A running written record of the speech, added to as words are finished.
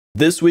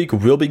This week,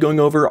 we'll be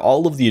going over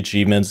all of the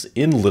achievements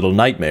in Little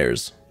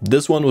Nightmares.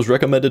 This one was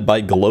recommended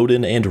by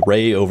Glodin and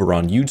Ray over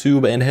on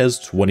YouTube and has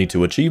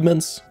 22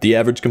 achievements. The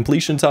average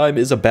completion time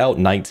is about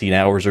 19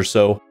 hours or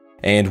so,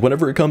 and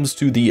whenever it comes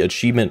to the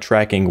achievement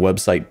tracking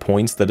website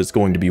points that it's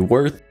going to be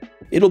worth,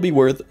 it'll be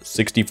worth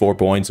 64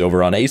 points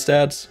over on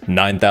AStats,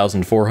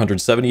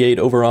 9,478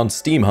 over on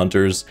Steam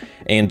Hunters,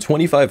 and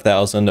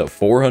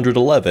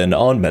 25,411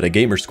 on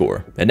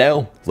Metagamerscore. And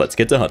now, let's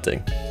get to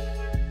hunting.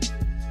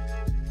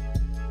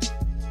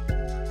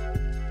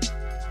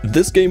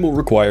 This game will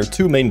require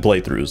two main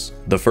playthroughs,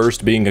 the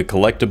first being a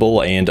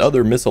collectible and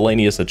other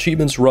miscellaneous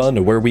achievements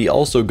run where we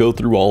also go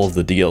through all of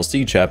the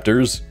DLC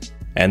chapters,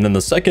 and then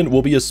the second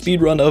will be a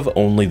speedrun of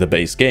only the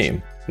base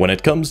game. When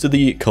it comes to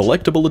the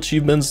collectible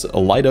achievements,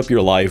 Light Up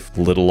Your Life,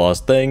 Little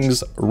Lost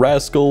Things,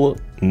 Rascal,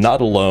 Not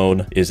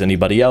Alone, Is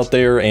Anybody Out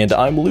There, and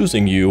I'm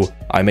Losing You,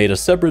 I made a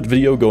separate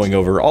video going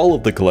over all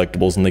of the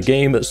collectibles in the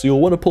game, so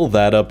you'll want to pull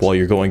that up while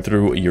you're going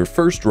through your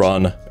first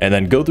run, and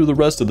then go through the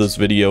rest of this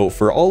video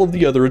for all of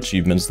the other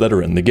achievements that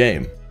are in the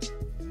game.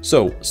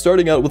 So,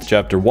 starting out with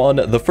Chapter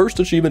 1, the first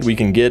achievement we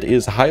can get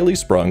is Highly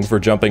Sprung for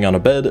jumping on a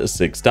bed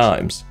 6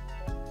 times.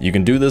 You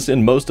can do this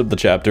in most of the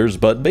chapters,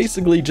 but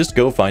basically just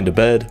go find a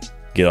bed,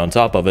 get on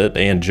top of it,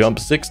 and jump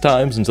 6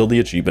 times until the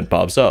achievement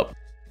pops up.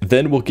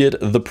 Then we'll get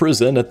The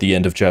Prison at the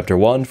end of Chapter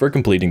 1 for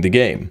completing the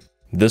game.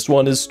 This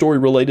one is story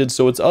related,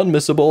 so it's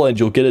unmissable and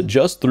you'll get it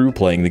just through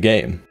playing the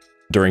game.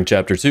 During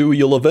Chapter 2,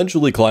 you'll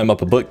eventually climb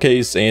up a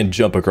bookcase and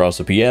jump across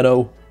a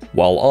piano.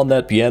 While on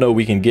that piano,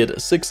 we can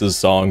get Six's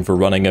song for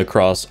running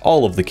across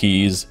all of the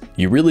keys.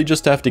 You really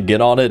just have to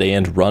get on it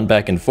and run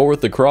back and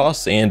forth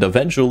across, and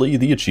eventually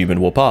the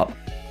achievement will pop.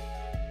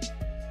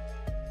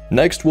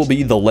 Next will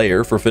be The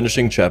Lair for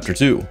finishing Chapter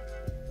 2.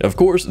 Of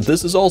course,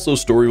 this is also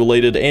story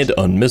related and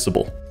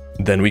unmissable.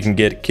 Then we can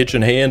get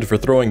Kitchen Hand for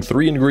throwing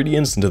 3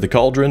 ingredients into the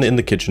cauldron in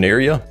the kitchen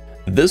area.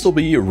 This will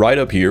be right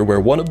up here where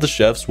one of the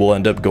chefs will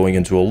end up going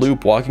into a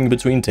loop walking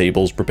between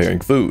tables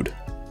preparing food.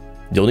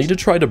 You'll need to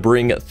try to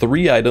bring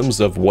 3 items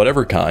of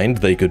whatever kind.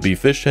 They could be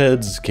fish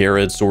heads,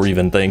 carrots, or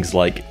even things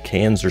like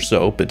cans or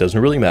soap, it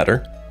doesn't really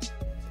matter,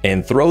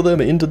 and throw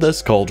them into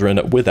this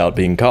cauldron without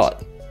being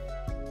caught.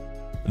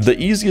 The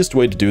easiest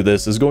way to do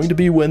this is going to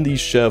be when the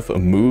chef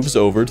moves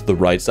over to the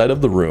right side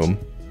of the room.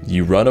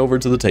 You run over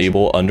to the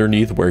table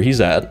underneath where he's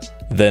at.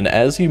 Then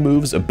as he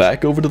moves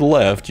back over to the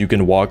left, you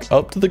can walk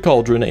up to the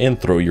cauldron and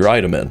throw your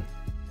item in.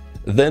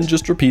 Then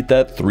just repeat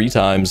that 3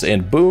 times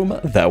and boom,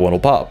 that one will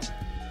pop.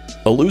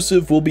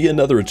 Elusive will be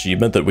another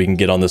achievement that we can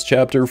get on this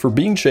chapter for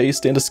being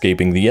chased and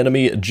escaping the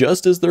enemy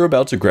just as they're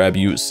about to grab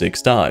you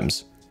 6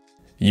 times.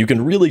 You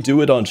can really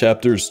do it on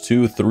chapters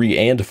 2, 3,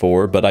 and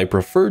 4, but I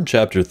preferred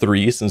chapter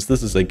 3 since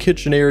this is a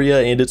kitchen area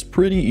and it's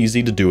pretty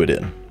easy to do it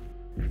in.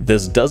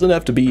 This doesn't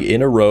have to be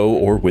in a row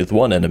or with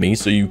one enemy,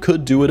 so you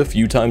could do it a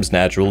few times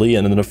naturally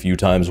and then a few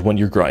times when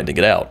you're grinding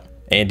it out.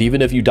 And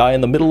even if you die in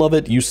the middle of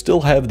it, you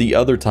still have the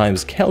other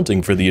times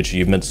counting for the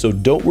achievement, so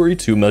don't worry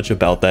too much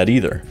about that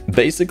either.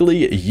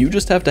 Basically, you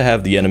just have to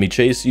have the enemy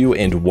chase you,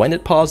 and when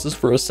it pauses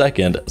for a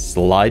second,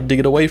 slide to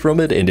get away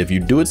from it, and if you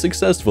do it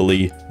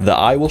successfully, the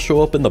eye will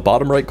show up in the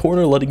bottom right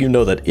corner letting you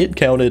know that it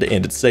counted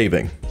and it's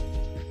saving.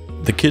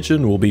 The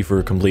kitchen will be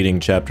for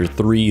completing Chapter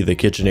 3, the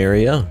kitchen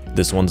area.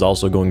 This one's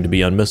also going to be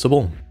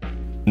unmissable.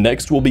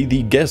 Next will be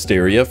the guest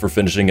area for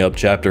finishing up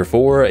Chapter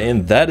 4,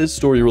 and that is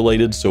story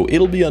related, so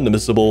it'll be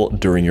unmissable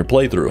during your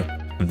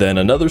playthrough. Then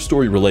another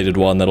story related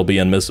one that'll be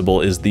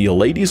unmissable is the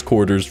ladies'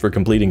 quarters for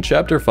completing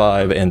Chapter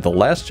 5 and the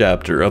last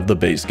chapter of the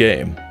base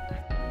game.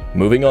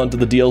 Moving on to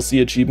the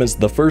DLC achievements,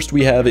 the first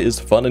we have is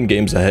Fun and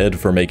Games Ahead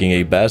for making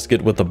a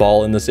basket with the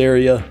ball in this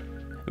area.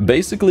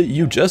 Basically,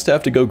 you just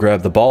have to go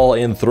grab the ball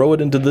and throw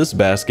it into this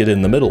basket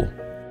in the middle.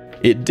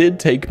 It did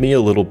take me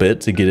a little bit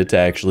to get it to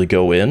actually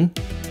go in.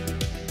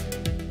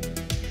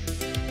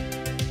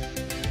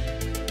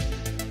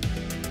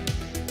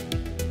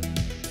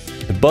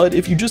 But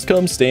if you just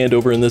come stand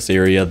over in this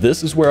area,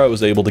 this is where I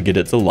was able to get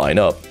it to line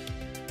up.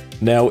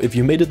 Now, if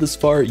you made it this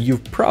far,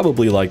 you've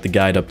probably liked the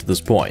guide up to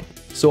this point.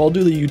 So I'll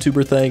do the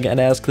YouTuber thing and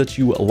ask that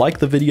you like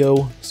the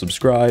video,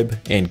 subscribe,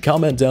 and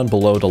comment down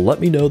below to let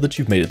me know that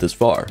you've made it this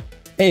far.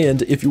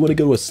 And if you want to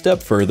go a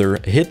step further,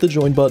 hit the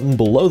join button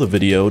below the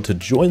video to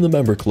join the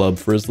member club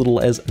for as little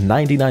as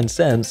 99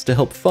 cents to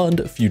help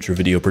fund future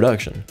video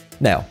production.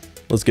 Now,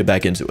 let's get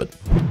back into it.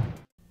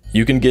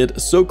 You can get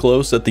so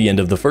close at the end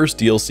of the first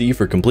DLC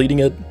for completing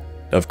it.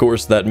 Of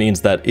course, that means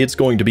that it's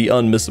going to be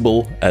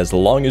unmissable as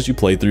long as you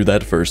play through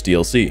that first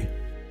DLC.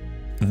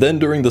 Then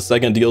during the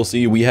second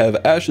DLC, we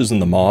have Ashes in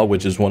the Maw,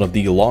 which is one of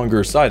the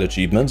longer side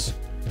achievements.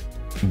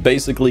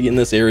 Basically, in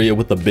this area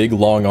with the big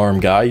long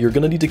arm guy, you're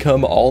going to need to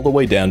come all the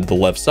way down to the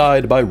left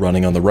side by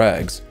running on the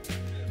rags.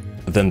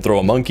 Then throw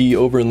a monkey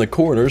over in the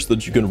corner so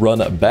that you can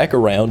run back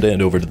around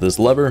and over to this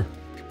lever.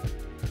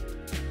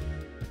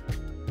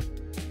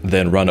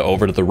 Then run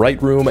over to the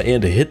right room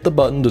and hit the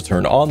button to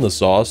turn on the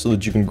saw so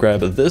that you can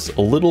grab this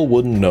little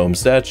wooden gnome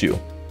statue.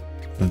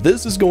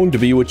 This is going to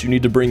be what you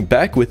need to bring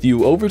back with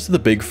you over to the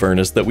big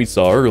furnace that we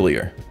saw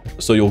earlier.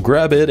 So you'll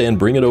grab it and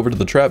bring it over to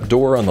the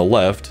trapdoor on the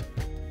left,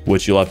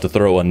 which you'll have to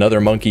throw another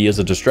monkey as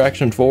a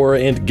distraction for,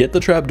 and get the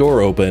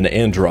trapdoor open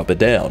and drop it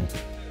down.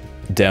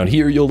 Down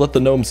here, you'll let the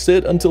gnome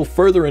sit until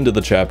further into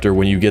the chapter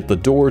when you get the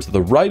door to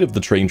the right of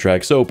the train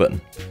tracks open.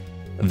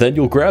 Then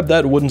you'll grab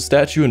that wooden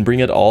statue and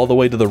bring it all the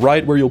way to the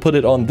right, where you'll put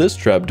it on this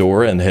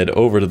trapdoor and head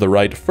over to the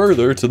right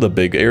further to the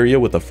big area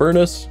with the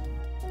furnace,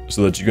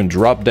 so that you can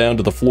drop down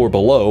to the floor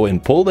below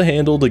and pull the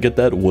handle to get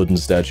that wooden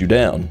statue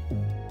down.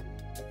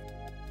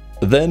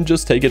 Then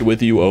just take it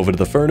with you over to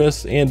the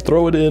furnace and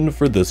throw it in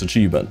for this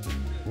achievement.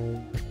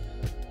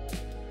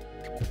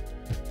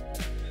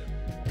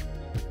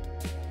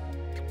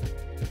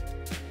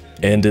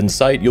 And in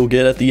sight you'll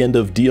get at the end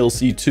of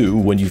DLC 2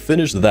 when you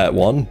finish that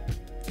one.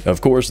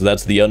 Of course,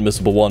 that's the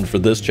unmissable one for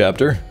this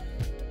chapter.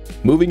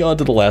 Moving on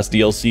to the last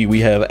DLC,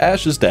 we have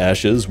Ashes to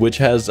Ashes, which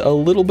has a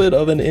little bit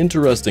of an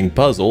interesting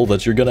puzzle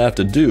that you're gonna have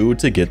to do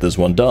to get this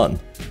one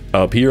done.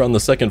 Up here on the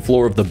second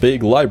floor of the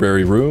big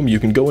library room, you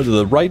can go into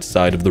the right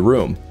side of the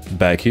room.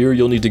 Back here,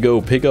 you'll need to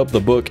go pick up the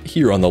book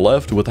here on the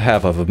left with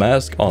half of a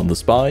mask on the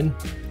spine.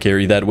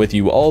 Carry that with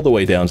you all the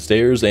way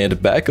downstairs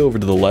and back over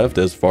to the left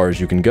as far as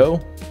you can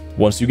go.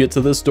 Once you get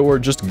to this door,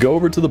 just go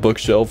over to the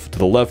bookshelf to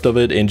the left of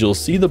it and you'll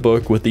see the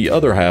book with the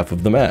other half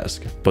of the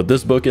mask. Put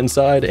this book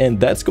inside and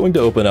that's going to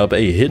open up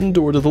a hidden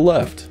door to the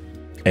left.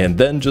 And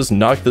then just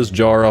knock this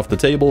jar off the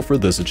table for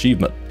this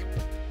achievement.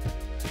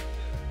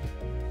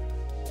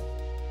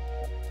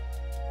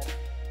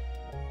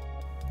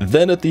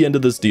 Then at the end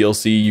of this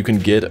DLC, you can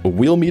get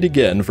We'll Meet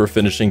Again for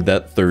finishing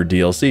that third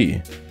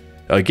DLC.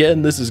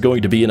 Again, this is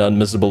going to be an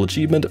unmissable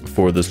achievement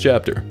for this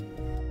chapter.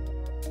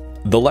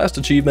 The last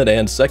achievement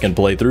and second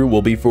playthrough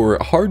will be for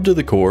Hard to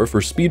the Core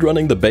for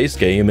speedrunning the base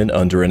game in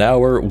under an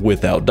hour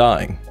without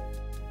dying.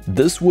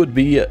 This would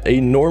be a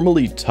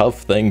normally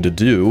tough thing to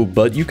do,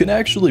 but you can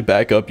actually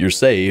back up your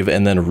save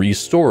and then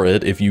restore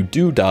it if you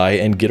do die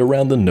and get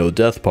around the no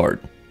death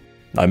part.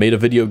 I made a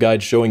video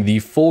guide showing the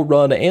full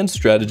run and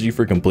strategy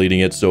for completing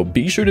it, so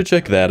be sure to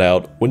check that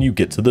out when you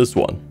get to this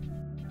one.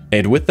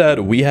 And with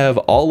that, we have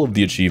all of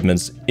the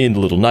achievements in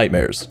Little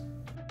Nightmares.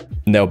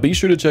 Now be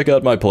sure to check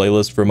out my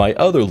playlist for my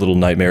other Little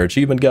Nightmare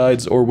achievement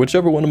guides or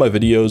whichever one of my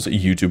videos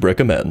YouTube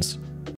recommends.